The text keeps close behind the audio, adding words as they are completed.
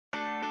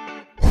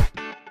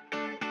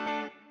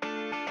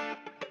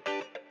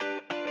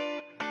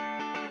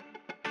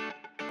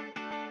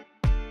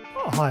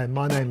Hi,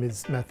 my name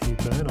is Matthew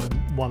Byrne.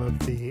 I'm one of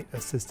the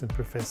assistant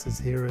professors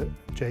here at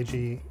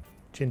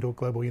JGLS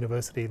Global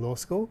University Law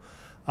School.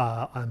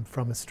 I'm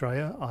from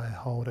Australia. I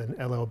hold an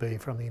LLB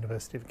from the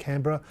University of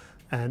Canberra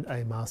and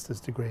a master's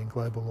degree in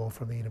global law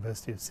from the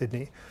University of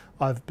Sydney.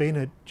 I've been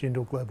at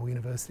Jindal Global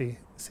University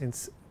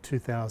since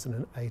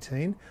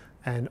 2018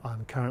 and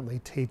I'm currently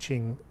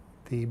teaching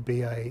the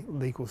BA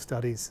Legal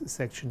Studies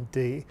Section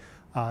D,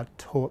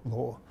 Tort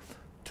Law.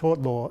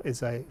 Tort law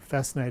is a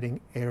fascinating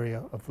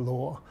area of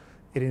law.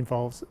 It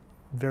involves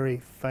very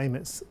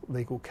famous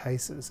legal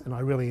cases, and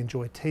I really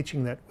enjoy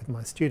teaching that with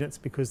my students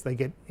because they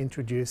get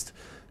introduced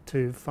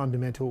to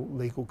fundamental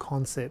legal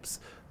concepts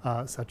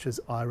such as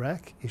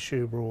IRAC,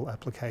 issue, rule,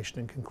 application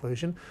and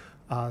conclusion.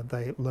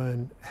 They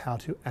learn how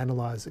to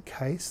analyse a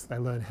case, they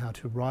learn how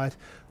to write,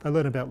 they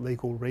learn about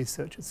legal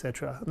research,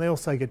 etc. And they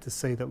also get to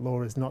see that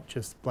law is not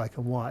just black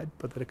and white,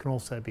 but that it can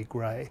also be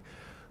grey.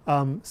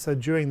 So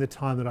during the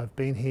time that I've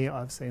been here,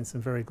 I've seen some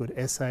very good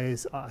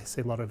essays. I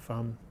see a lot of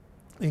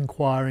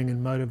inquiring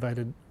and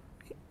motivated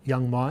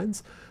young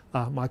minds.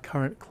 My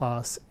current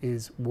class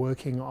is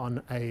working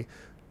on a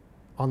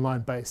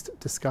online-based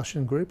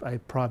discussion group, a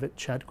private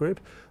chat group,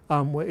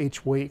 where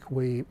each week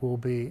we will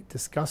be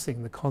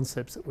discussing the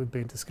concepts that we've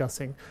been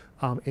discussing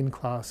in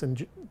class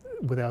and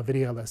with our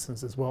video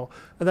lessons as well.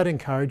 And that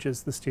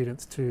encourages the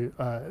students to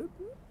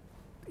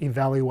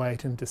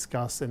evaluate and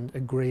discuss and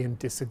agree and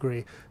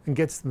disagree, and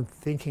gets them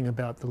thinking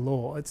about the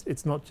law.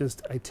 It's not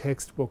just a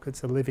textbook,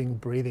 it's a living,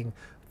 breathing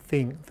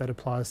thing that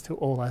applies to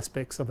all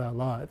aspects of our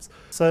lives.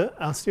 So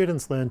our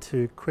students learn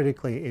to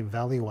critically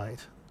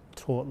evaluate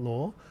tort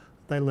law.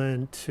 They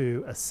learn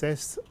to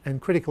assess,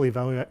 and critical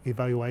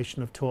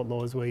evaluation of tort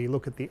law is where you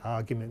look at the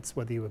arguments,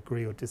 whether you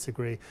agree or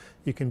disagree.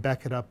 You can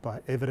back it up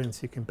by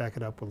evidence, you can back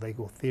it up with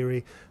legal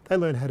theory. They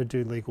learn how to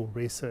do legal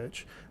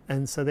research.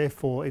 And so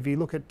therefore, if you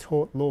look at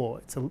tort law,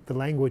 the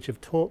language of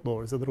tort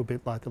law is a little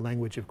bit like the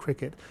language of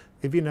cricket.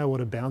 If you know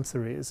what a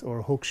bouncer is, or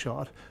a hook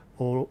shot,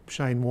 or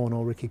Shane Warne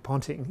or Ricky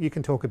Ponting, you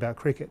can talk about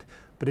cricket.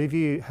 But if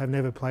you have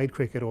never played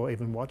cricket or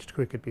even watched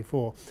cricket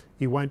before,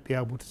 you won't be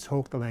able to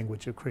talk the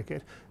language of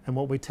cricket. And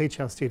what we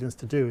teach our students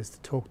to do is to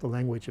talk the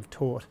language of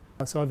tort.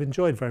 So I've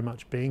enjoyed very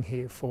much being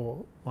here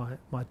for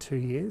my 2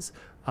 years.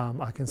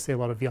 I can see a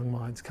lot of young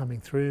minds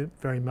coming through,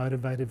 very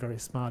motivated, very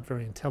smart,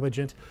 very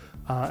intelligent,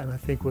 and I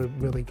think we're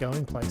really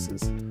going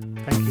places.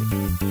 Thank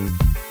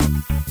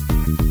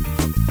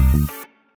you.